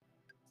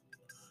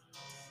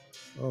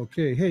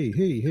Okay, hey.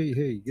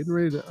 Getting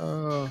ready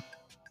to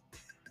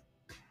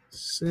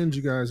send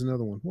you guys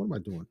another one. What am I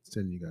doing?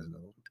 Sending you guys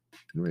another one.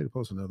 Getting ready to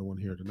post another one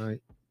here tonight.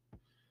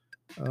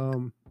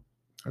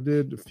 I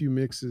did a few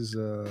mixes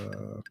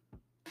oh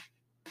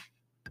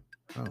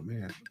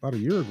man, about a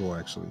year ago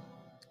actually.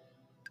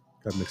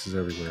 Got mixes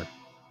everywhere.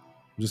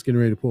 I'm just getting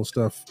ready to pull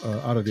stuff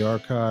out of the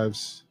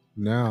archives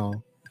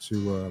now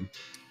to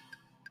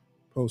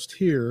post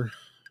here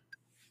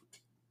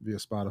via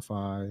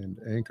Spotify and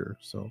Anchor.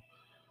 So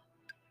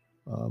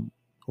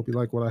hope you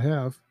like what I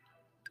have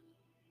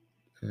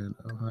and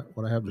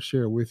what I have to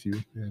share with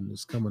you. And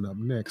it's coming up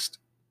next.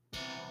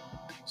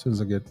 As soon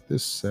as I get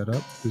this set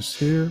up, this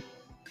here,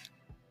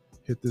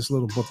 hit this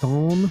little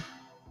button,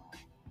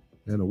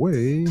 and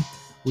away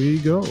we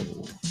go.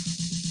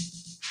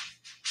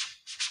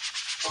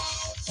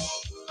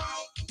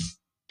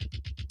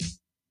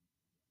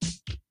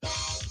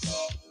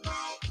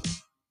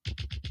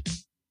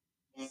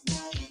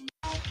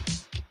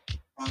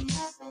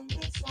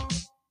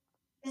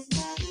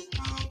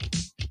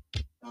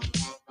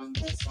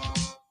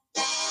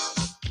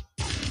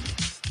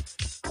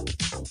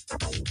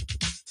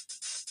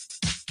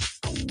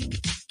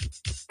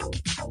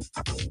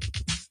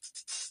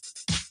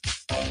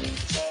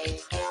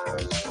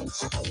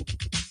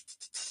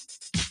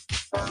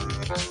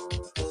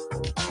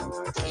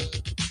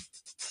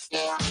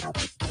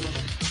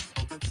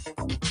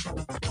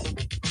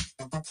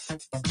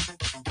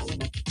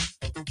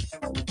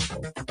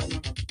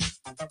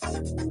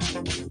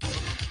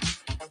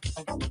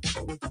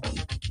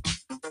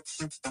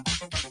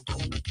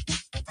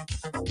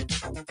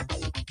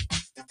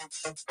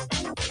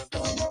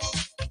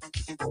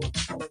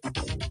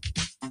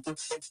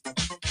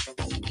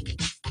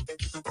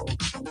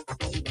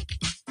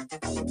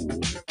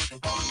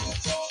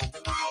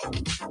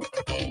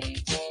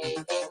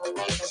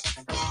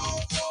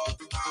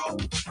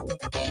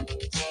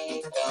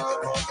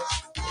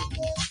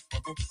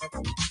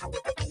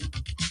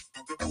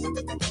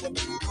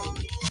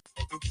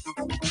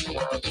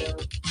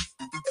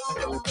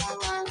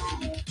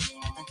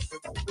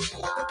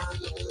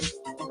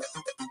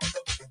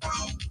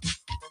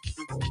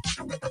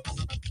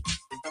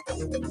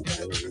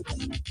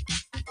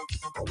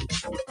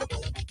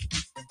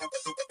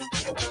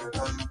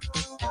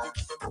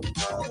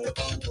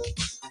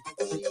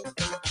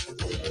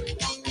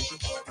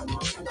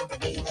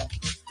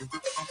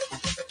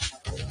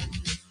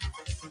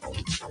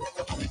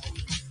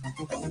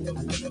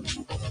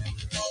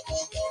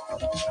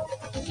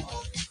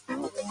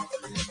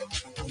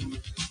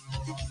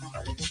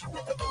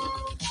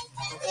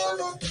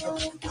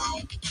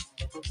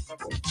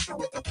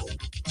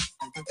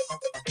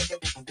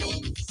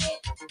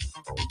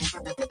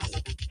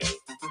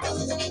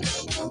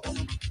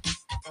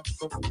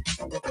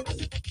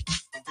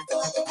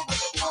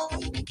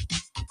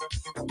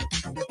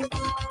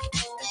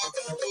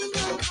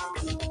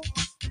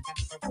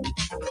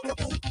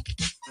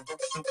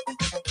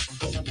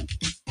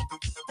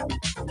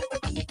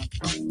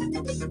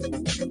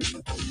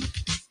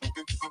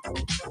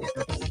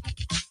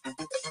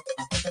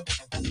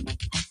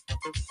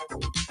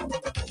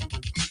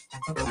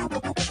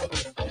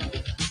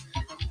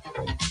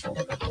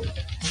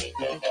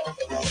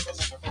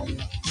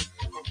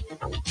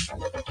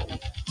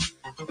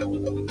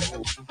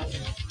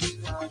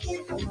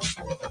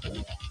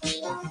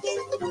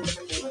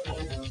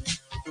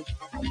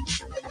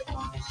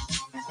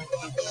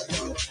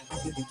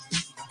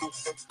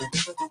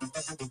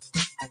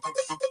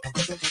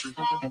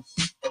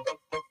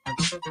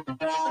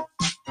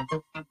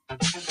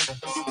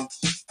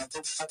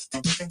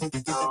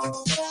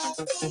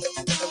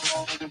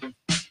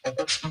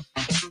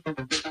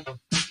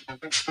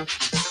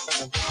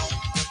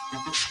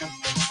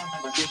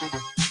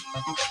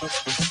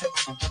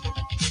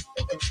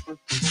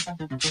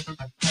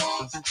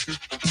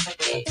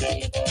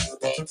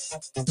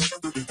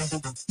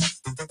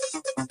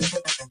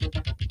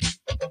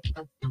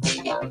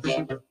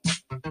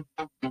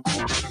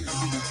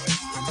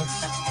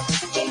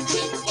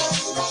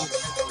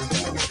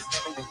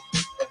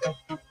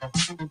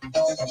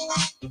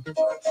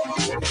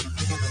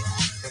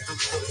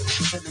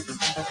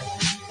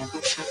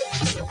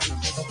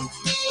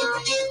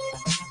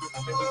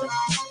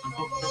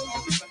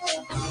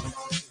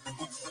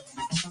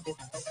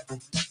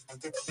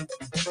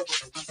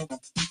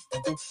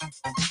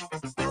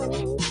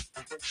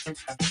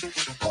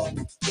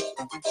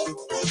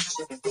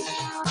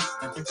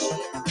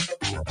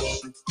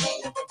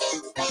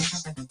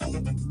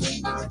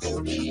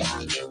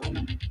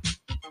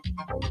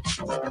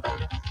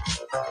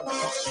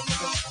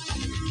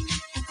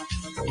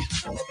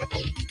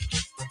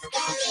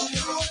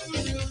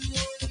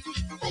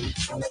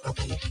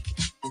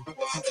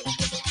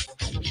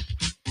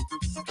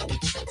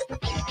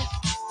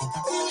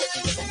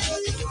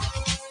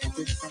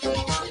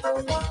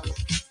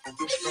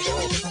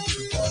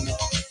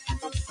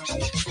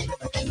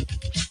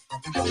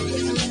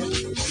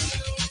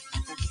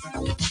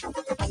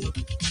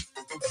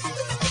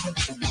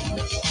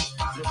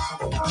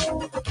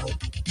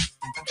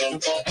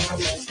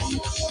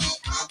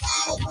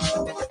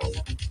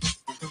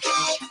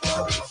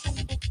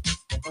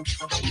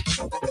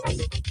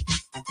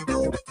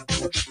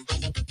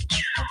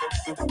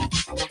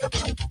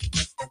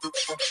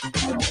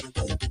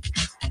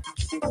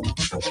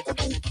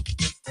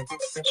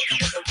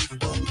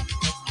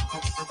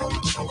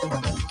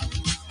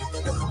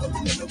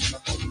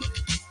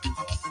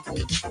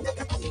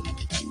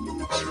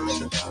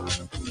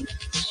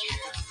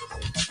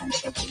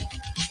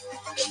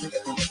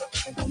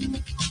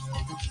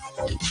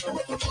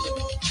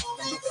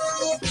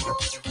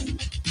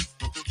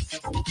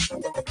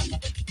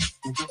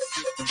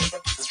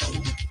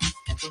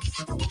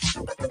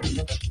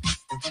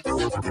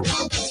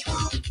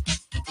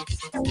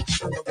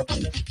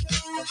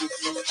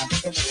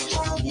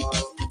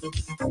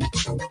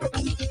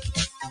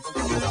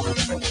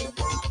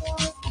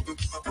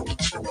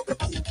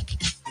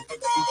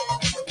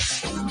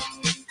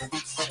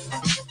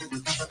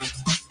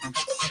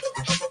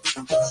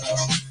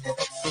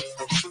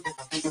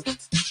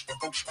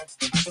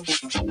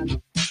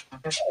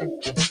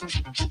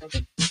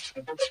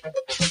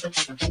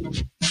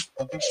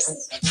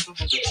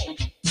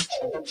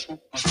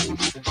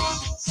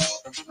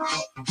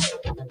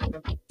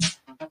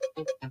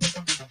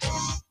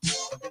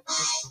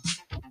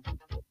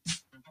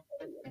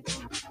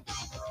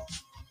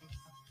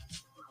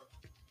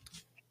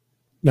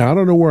 Now I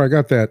don't know where I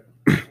got that.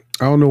 I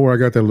don't know where I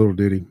got that little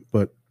ditty,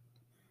 but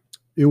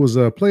it was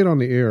played on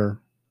the air,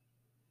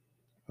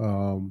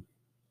 um,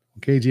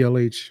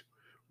 KGLH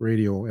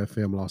Radio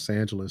FM Los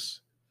Angeles.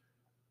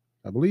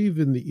 I believe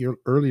in the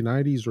early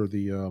 '90s or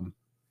the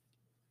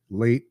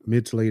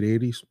mid to late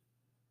 '80s,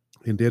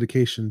 in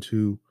dedication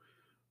to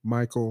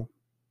Michael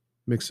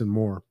Mixon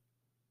Moore,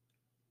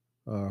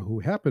 who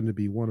happened to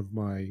be one of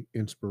my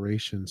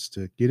inspirations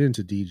to get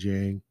into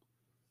DJing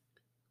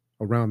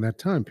around that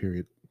time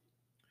period.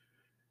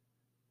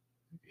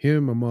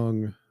 Him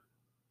among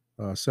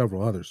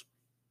several others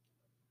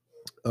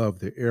of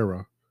the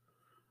era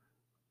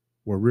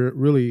were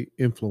really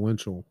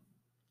influential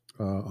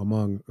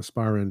among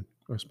aspiring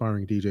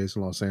DJs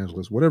in Los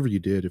Angeles. Whatever you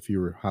did, if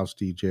you were a house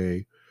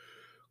DJ,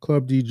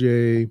 club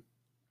DJ,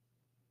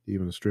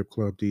 even a strip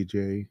club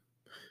DJ.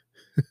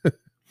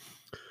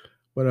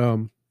 But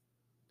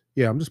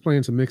yeah, I'm just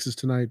playing some mixes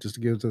tonight just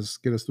to get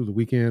us through the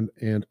weekend.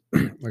 And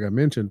like I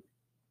mentioned,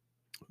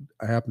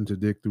 I happened to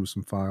dig through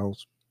some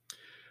files.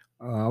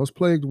 I was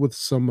plagued with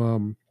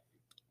some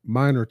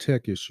minor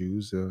tech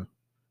issues.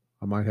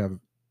 I might have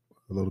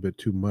a little bit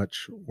too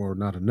much or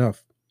not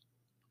enough.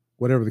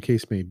 Whatever the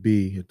case may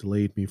be, it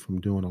delayed me from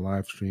doing a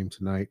live stream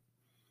tonight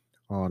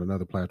on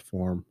another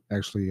platform.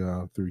 Actually,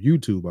 through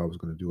YouTube, I was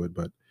going to do it,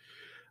 but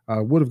I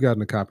would have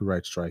gotten a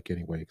copyright strike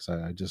anyway because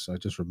I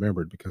just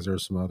remembered, because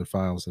there's some other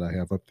files that I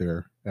have up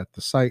there at the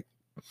site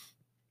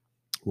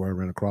where I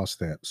ran across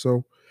that.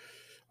 So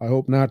I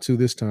hope not to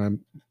this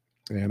time,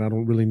 and I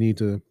don't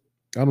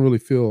really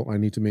feel I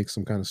need to make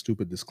some kind of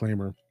stupid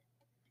disclaimer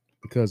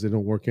because it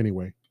don't work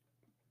anyway,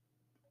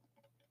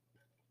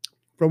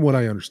 from what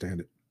I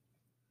understand it.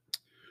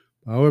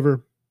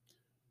 However,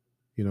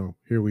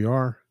 here we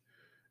are,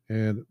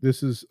 and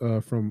this is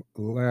from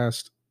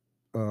last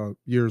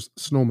year's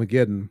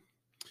Snowmageddon.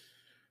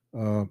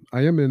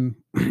 I am in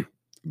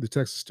the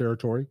Texas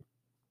territory,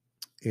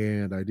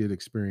 and I did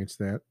experience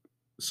that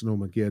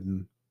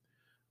Snowmageddon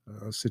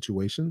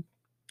situation,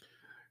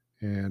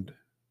 and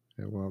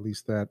well, at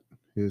least that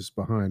is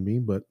behind me.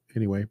 But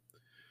anyway,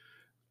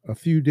 a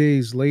few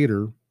days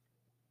later,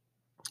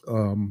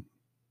 I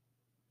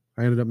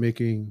ended up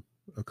making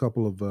a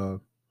couple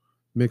of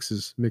mix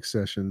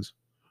sessions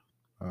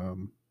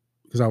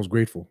because I was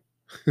grateful,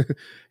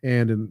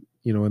 and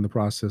in the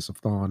process of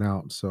thawing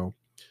out. So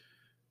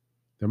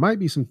there might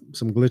be some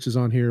glitches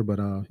on here, but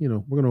we're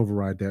gonna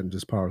override that and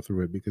just power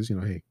through it because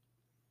hey,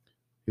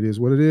 it is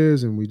what it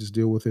is, and we just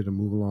deal with it and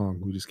move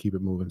along. We just keep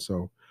it moving.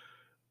 So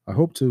I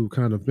hope to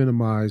kind of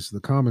minimize the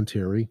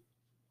commentary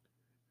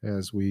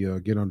as we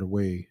get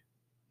underway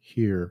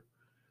here.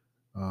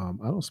 I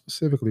don't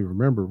specifically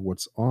remember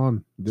what's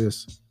on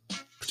this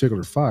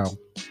particular file,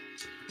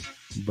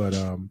 but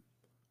I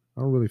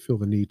don't really feel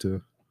the need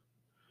to.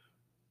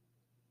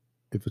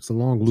 If it's a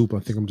long loop, I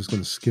think I'm just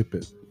going to skip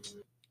it.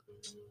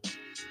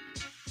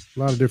 A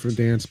lot of different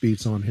dance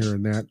beats on here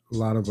and that, a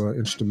lot of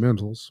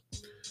instrumentals,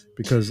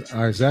 because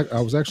I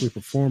was actually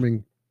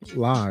performing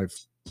live.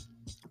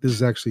 This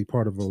is actually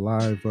part of a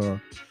live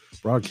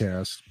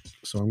broadcast,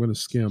 so I'm going to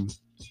skim.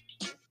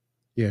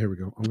 Yeah, here we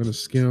go. I'm going to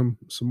skim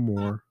some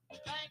more.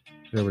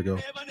 There we go.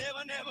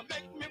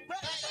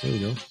 There we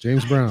go.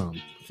 James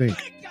Brown, Think.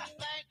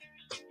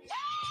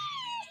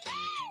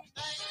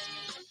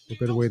 What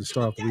better way to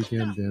start off the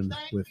weekend than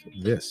with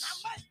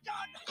this?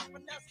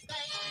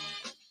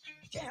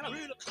 Can I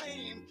really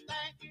claim?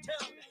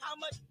 Tell me how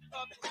much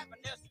of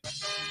happiness.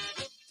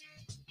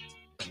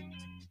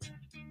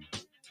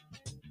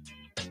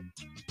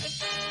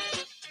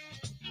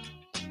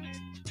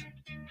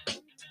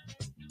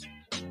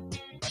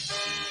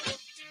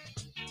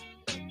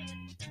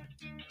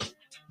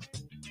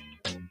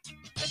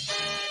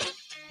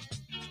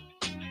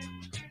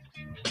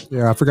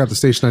 Yeah, I forgot the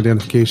station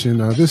identification.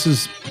 This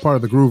is part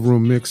of the Groove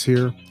Room mix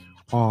here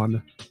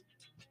on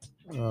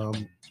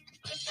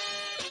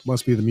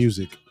Must Be the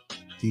Music.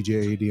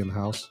 DJ AD in the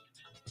house.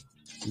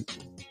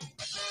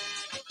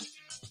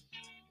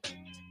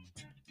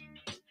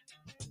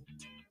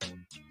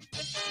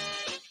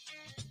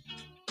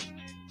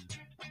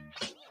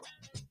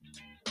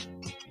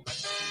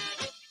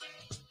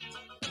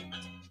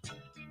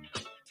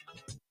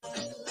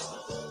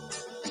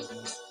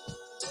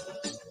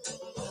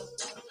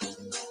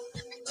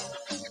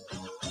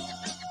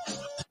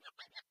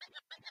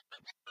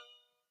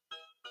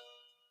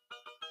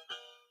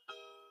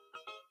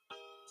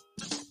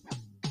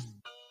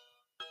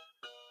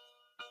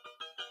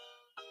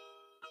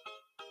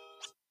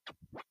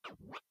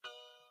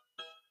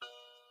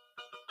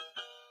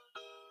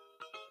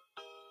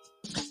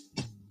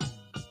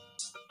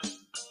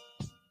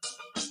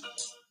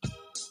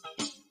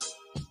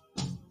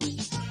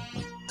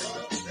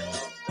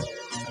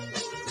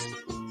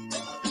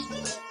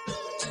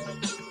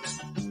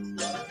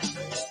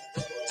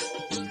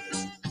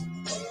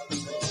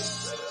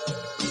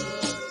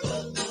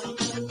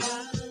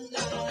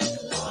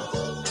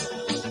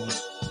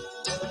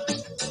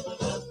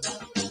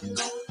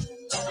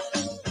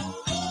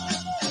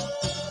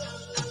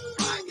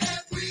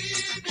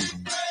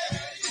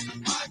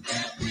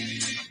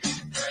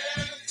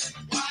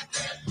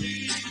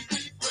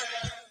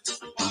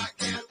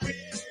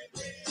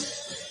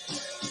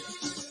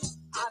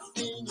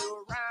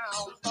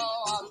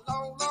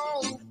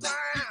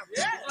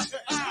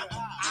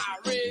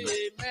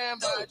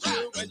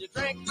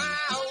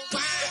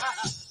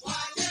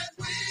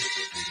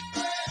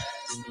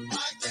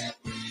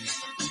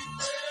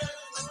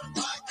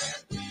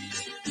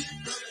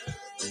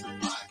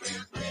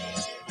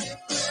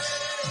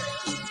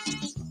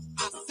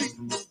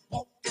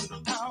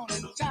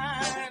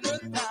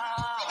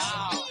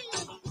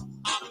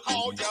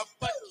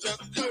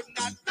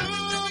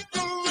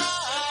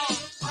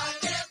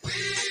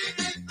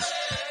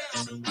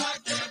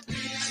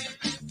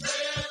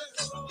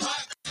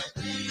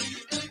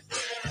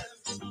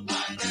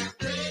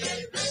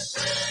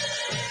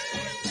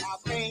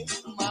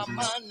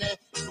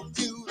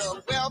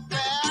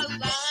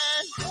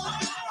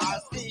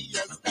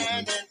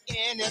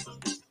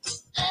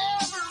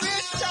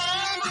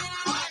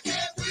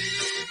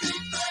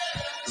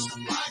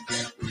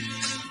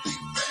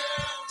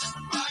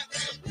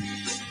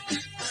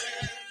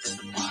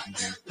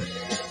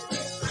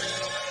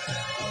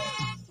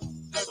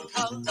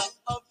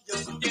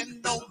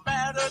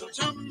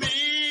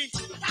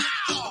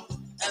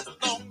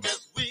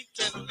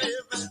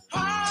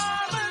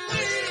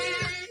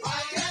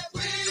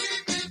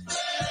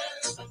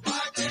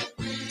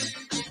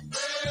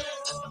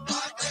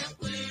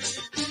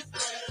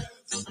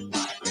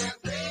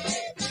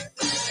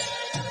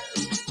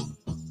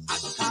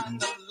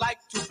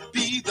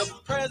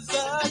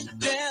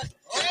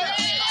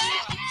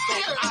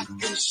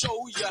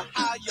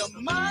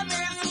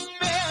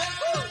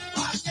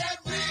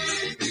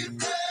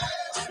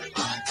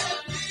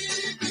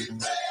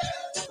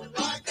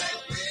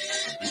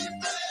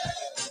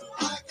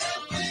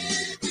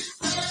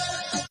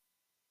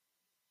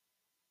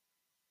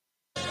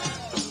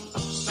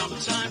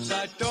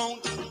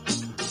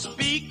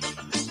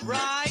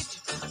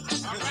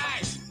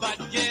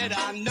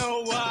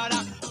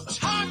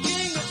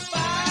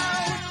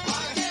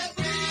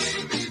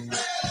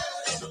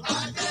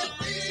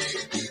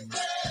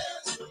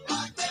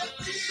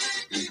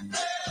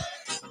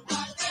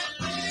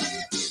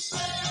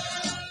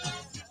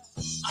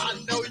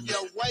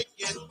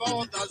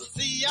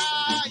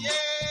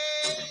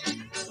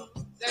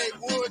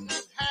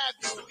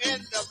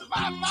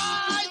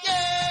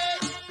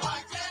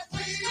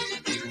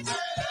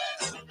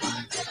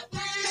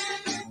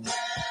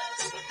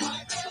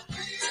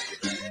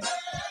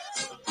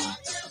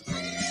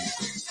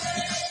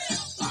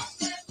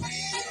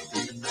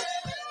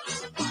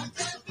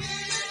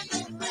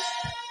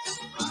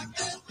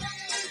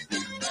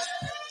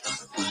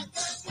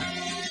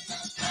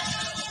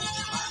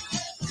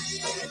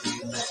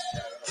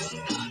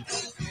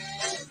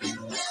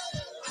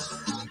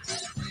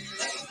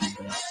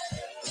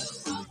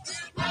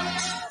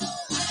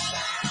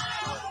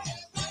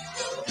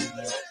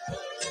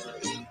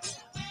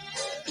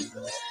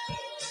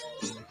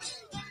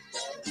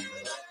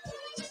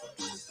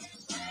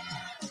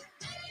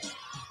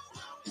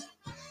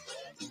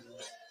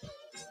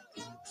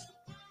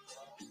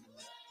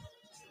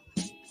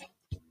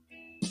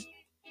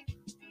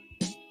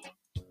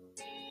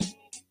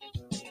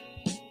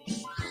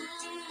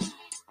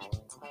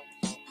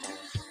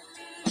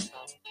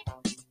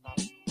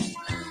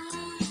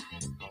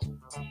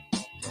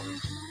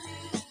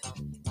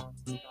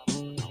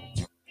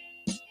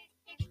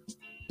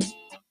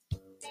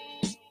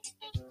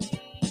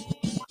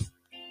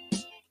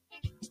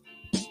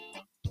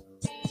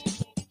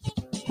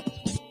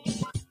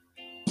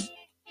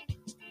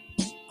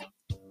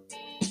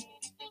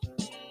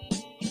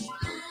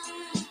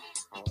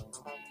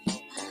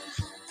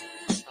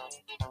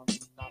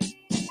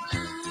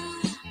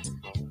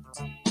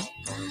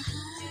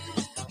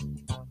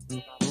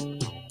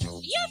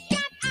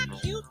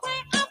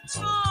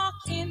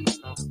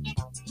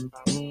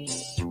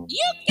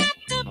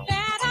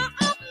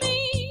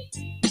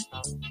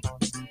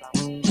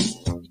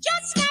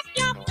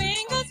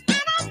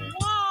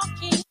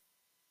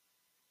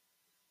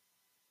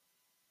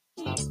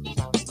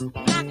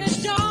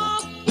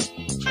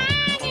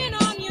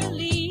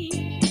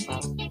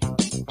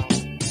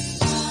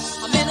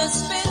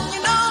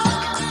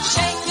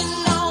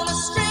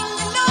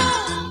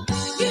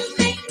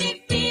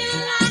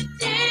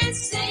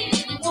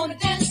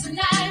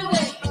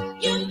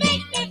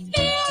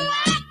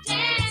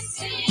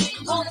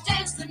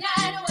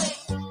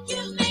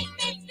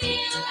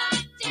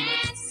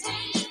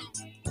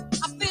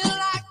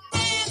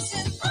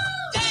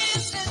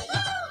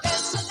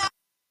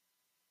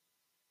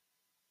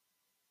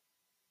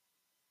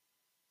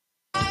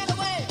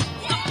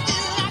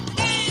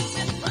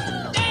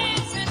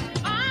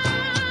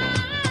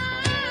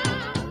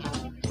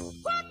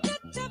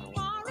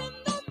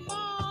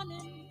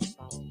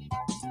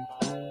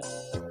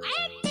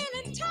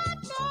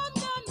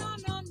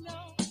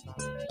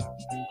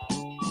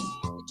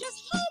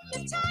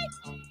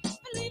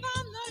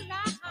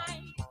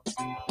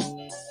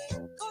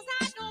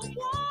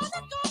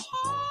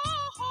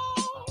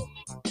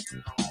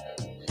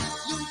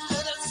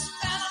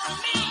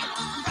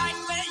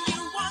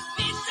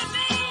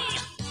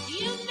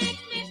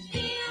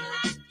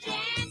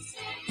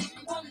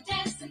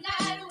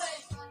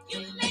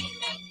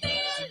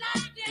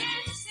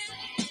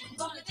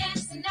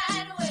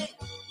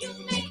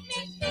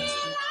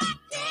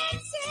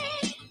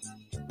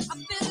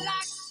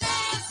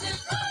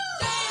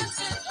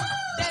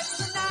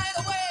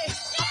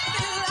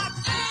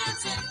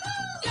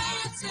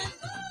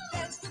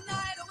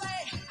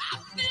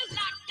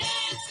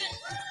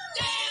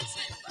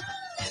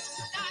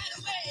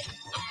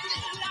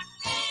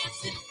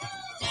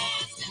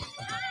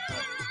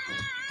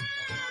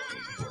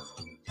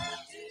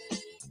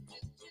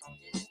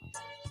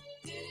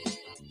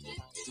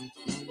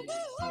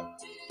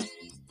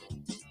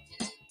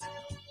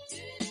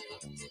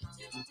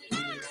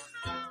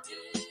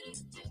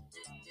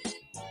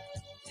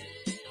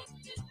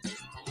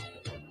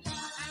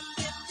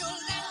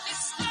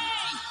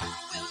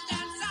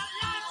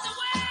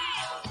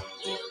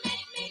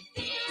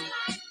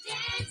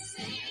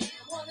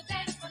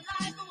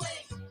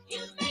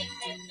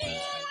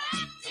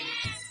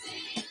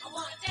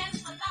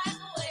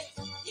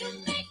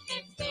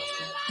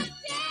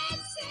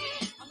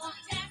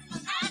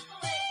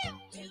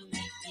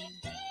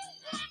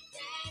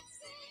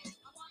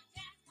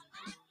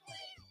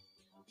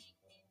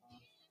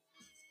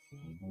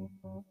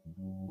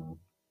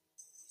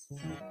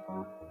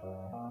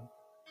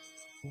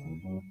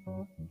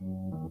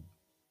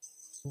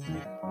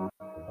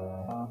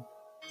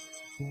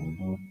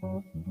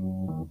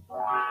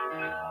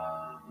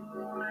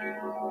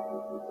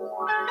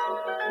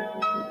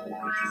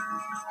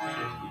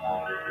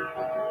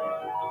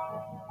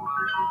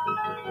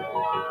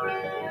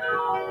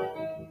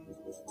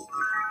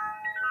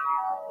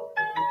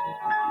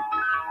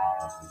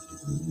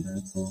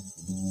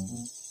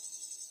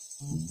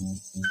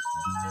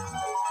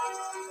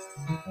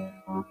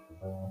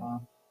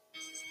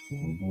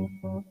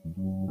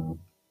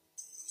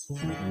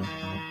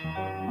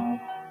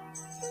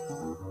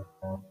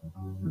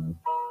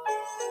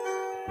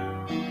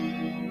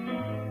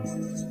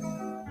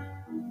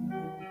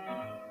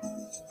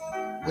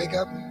 Wake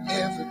up,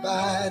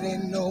 everybody,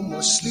 no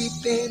more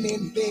sleeping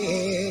in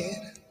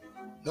bed.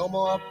 No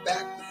more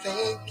back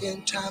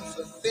thinking, time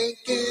for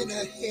thinking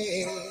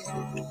ahead.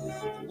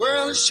 The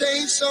world has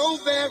changed so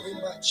very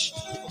much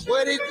from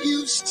what it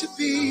used to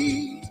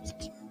be.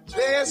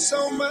 There's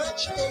so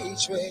much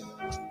hatred,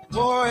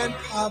 war and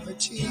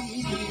poverty.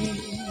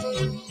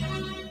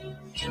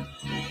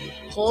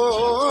 Oh,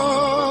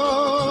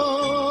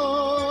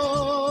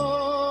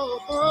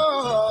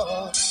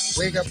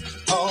 wake up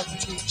all the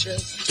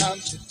teachers, time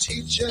to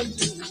teach a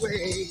new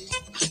way.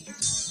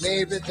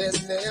 Maybe then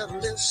they'll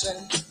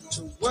listen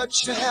to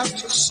what you have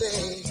to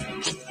say.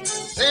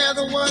 They're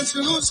the ones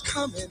who's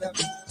coming up,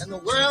 and the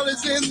world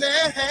is in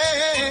their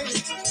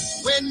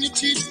hands. When you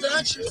teach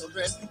the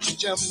children,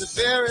 teach them the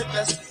very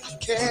best you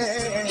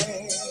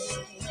can.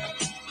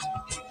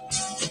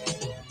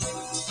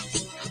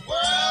 The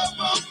world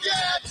won't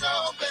get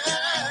no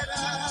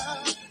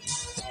better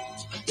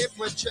if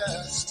we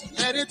just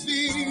let it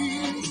be.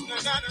 Na,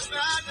 na, na,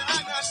 na, na,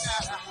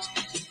 na, na.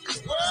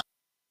 The world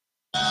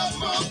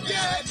won't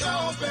get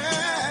no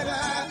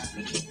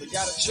better. We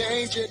gotta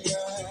change it,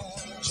 girl.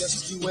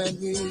 Just you and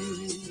me.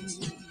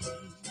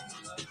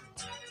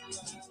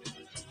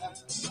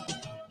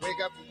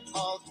 Wake up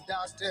all the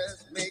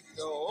doctors, make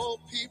the old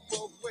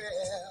people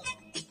well.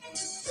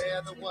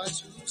 They're the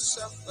ones who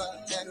suffer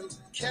and who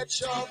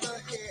catch all the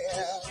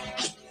hair.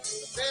 But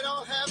they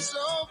don't have so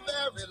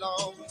very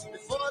long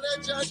before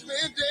their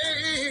judgment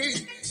day.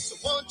 So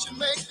won't you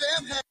make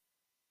them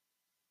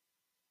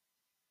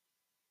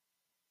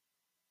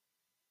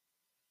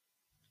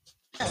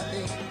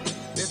happy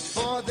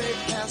before they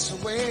pass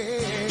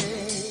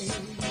away?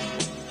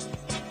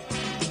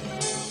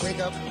 Wake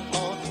up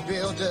all the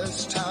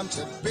builders, time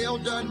to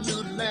build a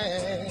new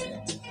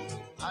land.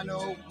 I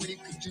know we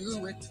could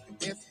do it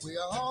if we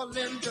all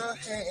lend a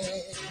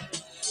hand.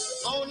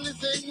 The only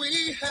thing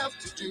we have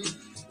to do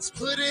is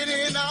put it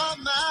in our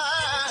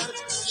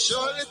minds.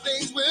 Surely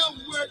things will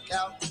work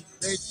out.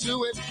 They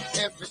do it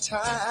every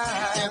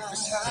time, every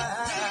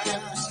time,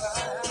 every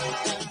time.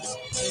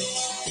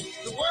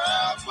 The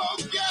world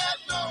won't get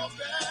no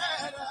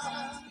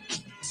better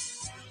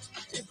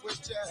if we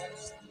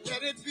just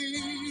let it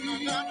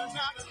be. Na, na, na, na,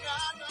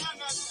 na, na,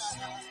 na.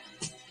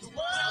 The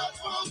world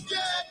won't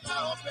get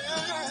no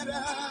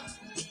better.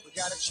 We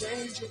gotta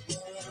change it,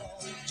 girl.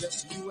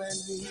 Just you and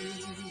me,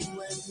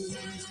 you and me,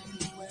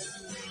 you and me.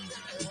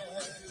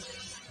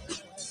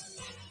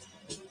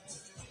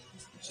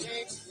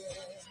 Change it,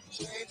 yeah,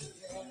 change it,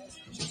 yeah,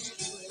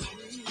 just you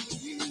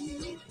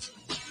and me.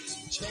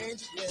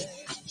 Change it,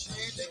 yeah,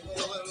 change it,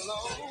 do it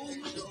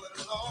alone, do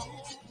it alone.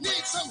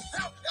 Need some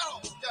help,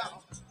 y'all.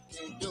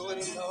 Can't do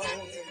it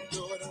alone,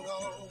 do it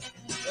alone.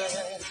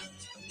 Yeah,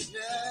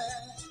 yeah.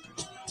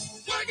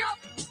 Wake up,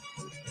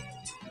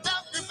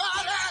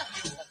 everybody.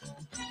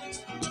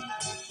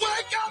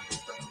 Wake up,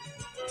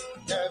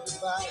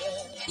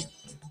 everybody.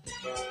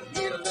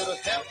 Need a little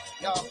help,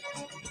 y'all.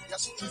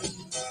 Yes, please.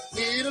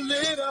 Need a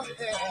little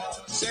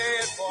help. Say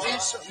it, boy.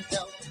 Need some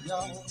help,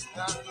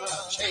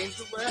 y'all. Change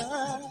the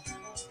world.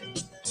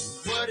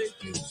 What it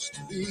used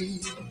to be.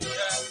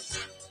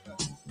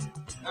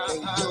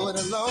 Can't do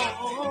it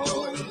alone.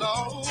 Do it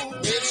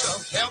alone. Need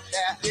some help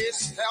now. Need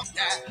some help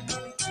now.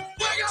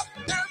 Wake up,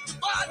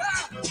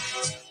 everybody.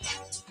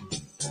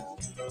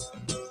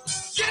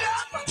 Get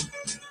up.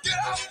 Get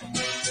up.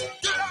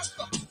 Get up.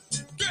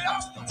 Get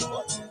up.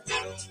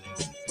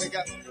 Wake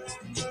up.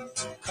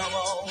 Come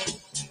on.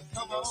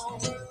 Come on.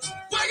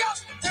 Wake up,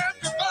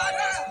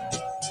 everybody.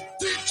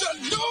 Teach a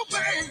new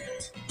way.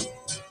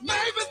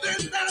 Maybe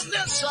then they'll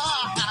listen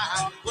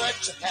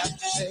what you have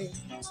to say.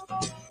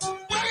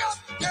 Wake up,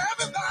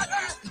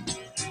 everybody.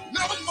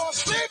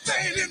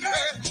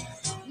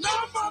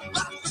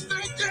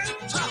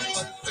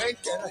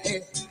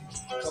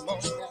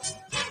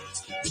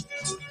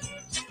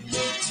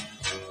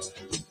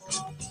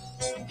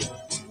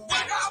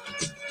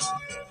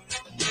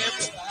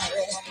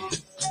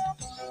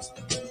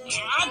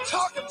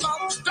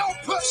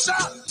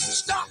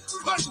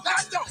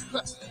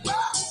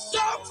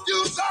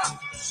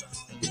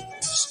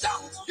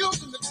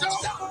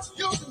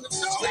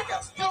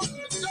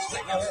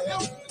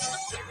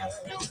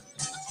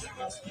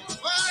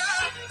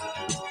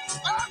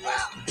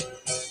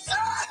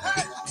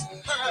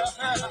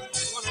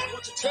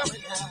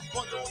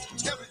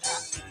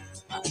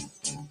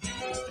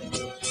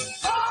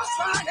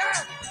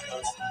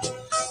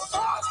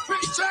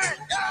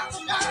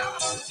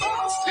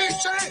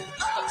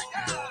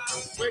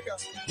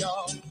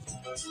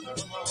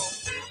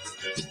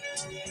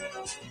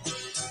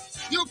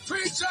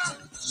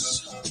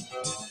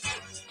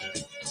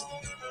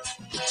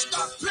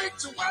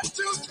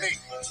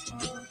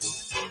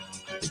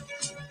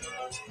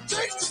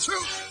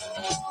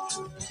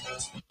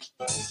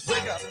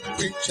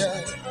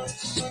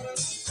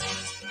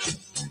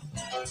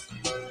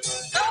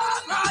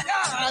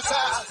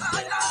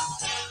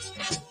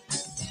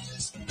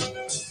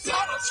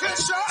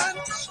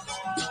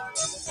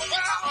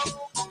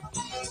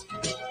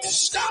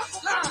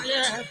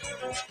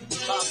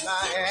 of my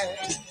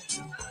hand.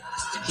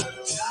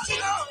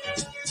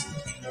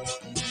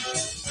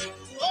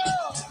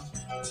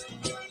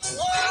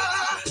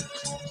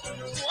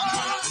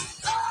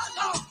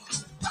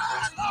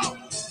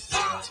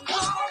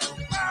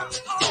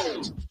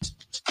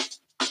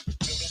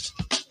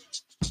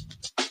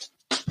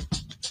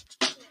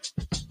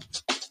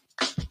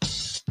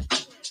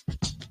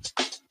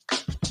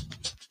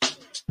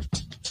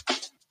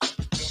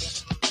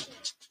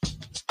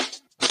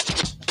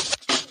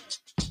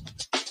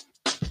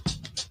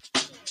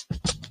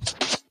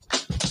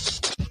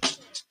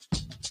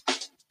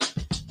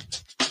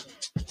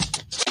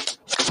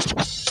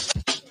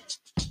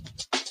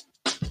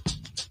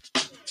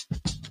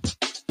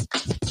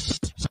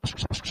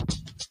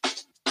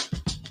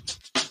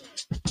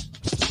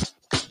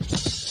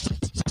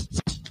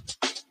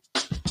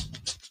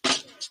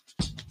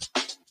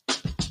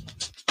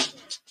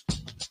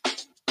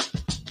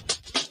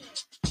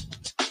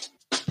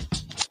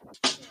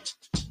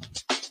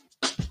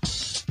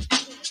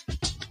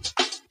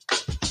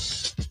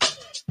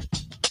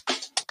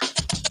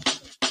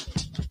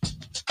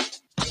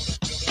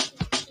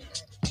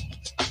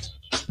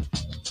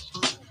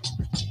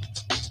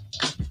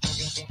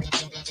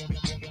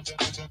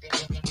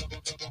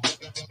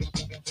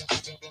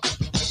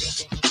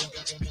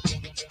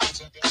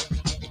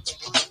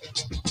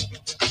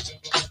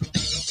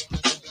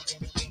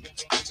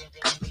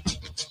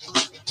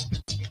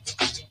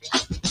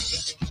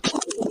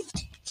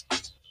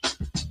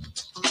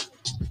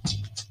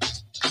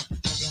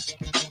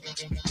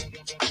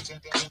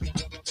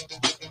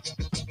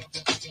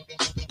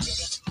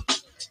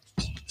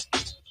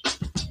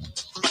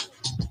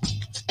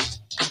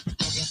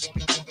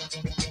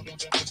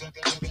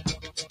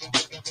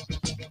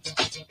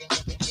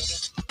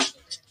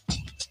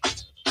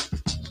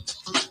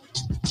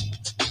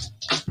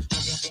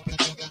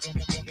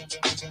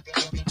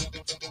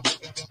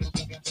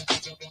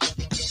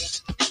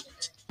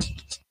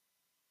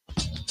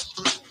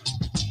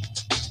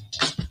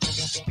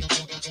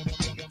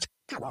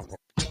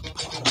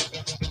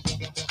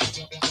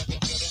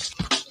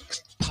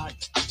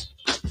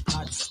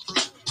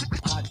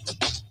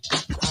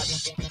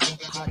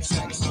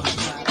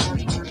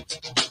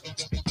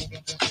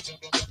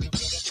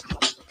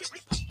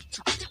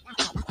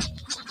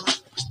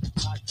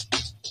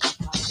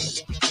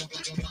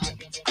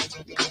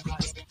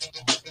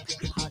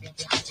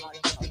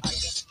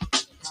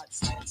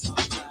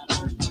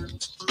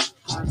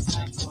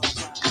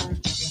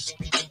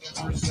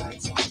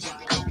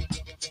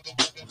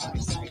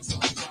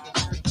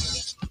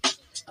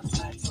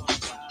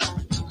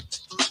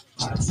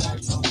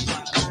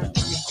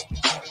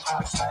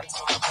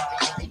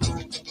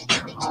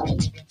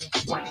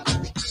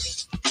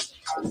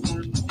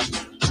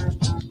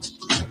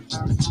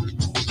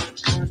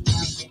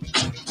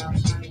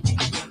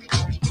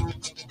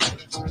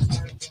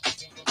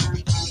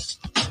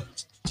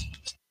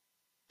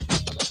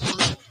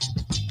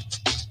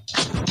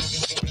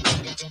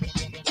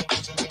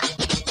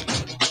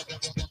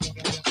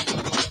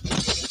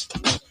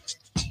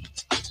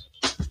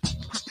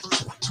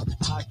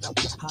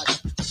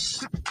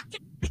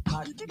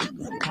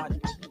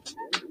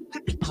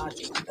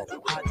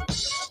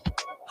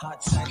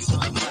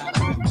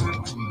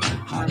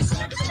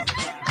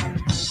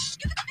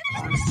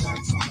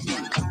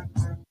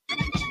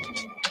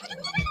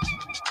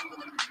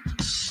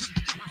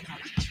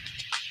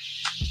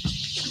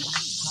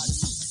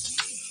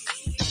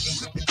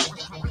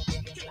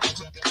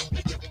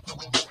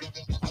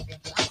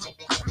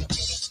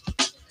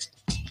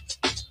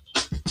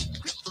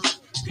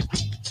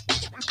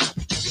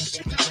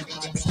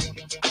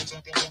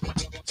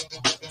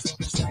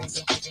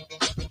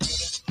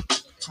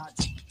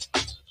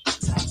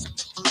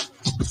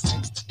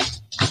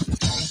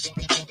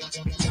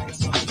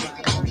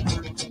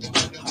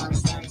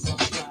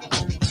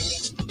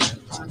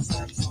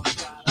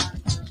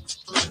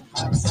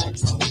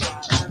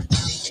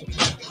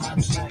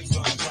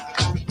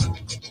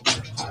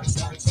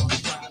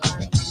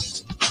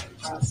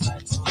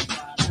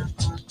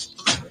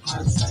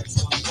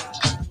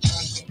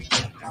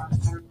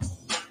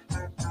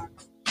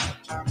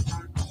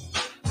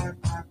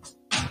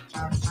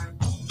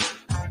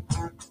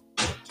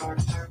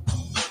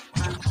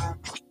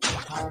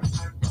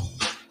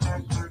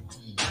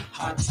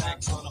 Hot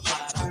sex on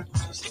fire.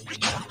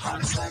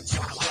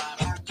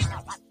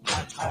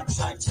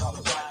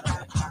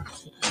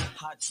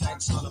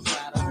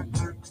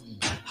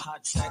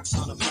 Hot sex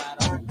on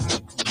fire.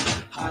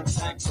 Hot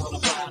sex on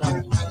fire.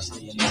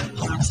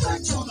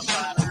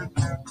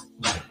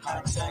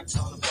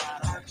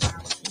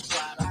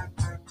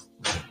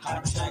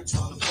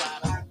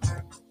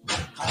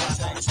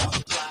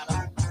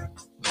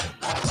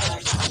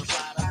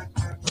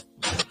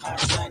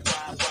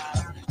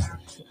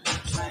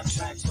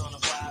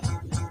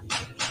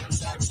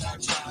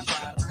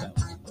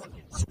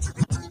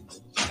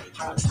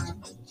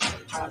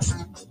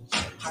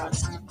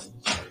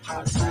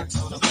 Hot sex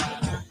on the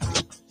platter.